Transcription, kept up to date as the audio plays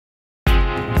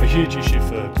huge issue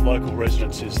for local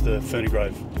residents is the Ferny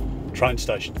train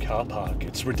station car park.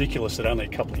 It's ridiculous that only a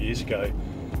couple of years ago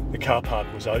the car park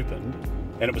was opened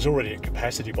and it was already at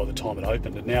capacity by the time it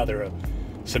opened, and now there are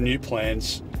some new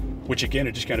plans which again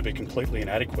are just going to be completely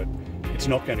inadequate. It's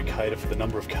not going to cater for the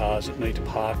number of cars that need to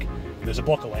park. There's a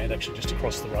block of land actually just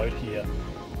across the road here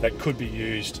that could be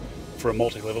used for a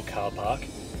multi-level car park.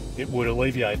 It would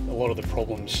alleviate a lot of the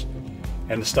problems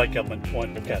and the state government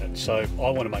won't look at it. So I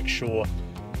want to make sure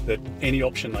that any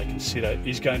option they consider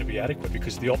is going to be adequate,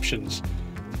 because the options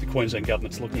the Queensland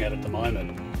government's looking at the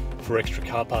moment for extra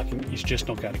car parking is just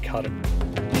not going to cut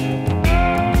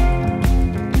it.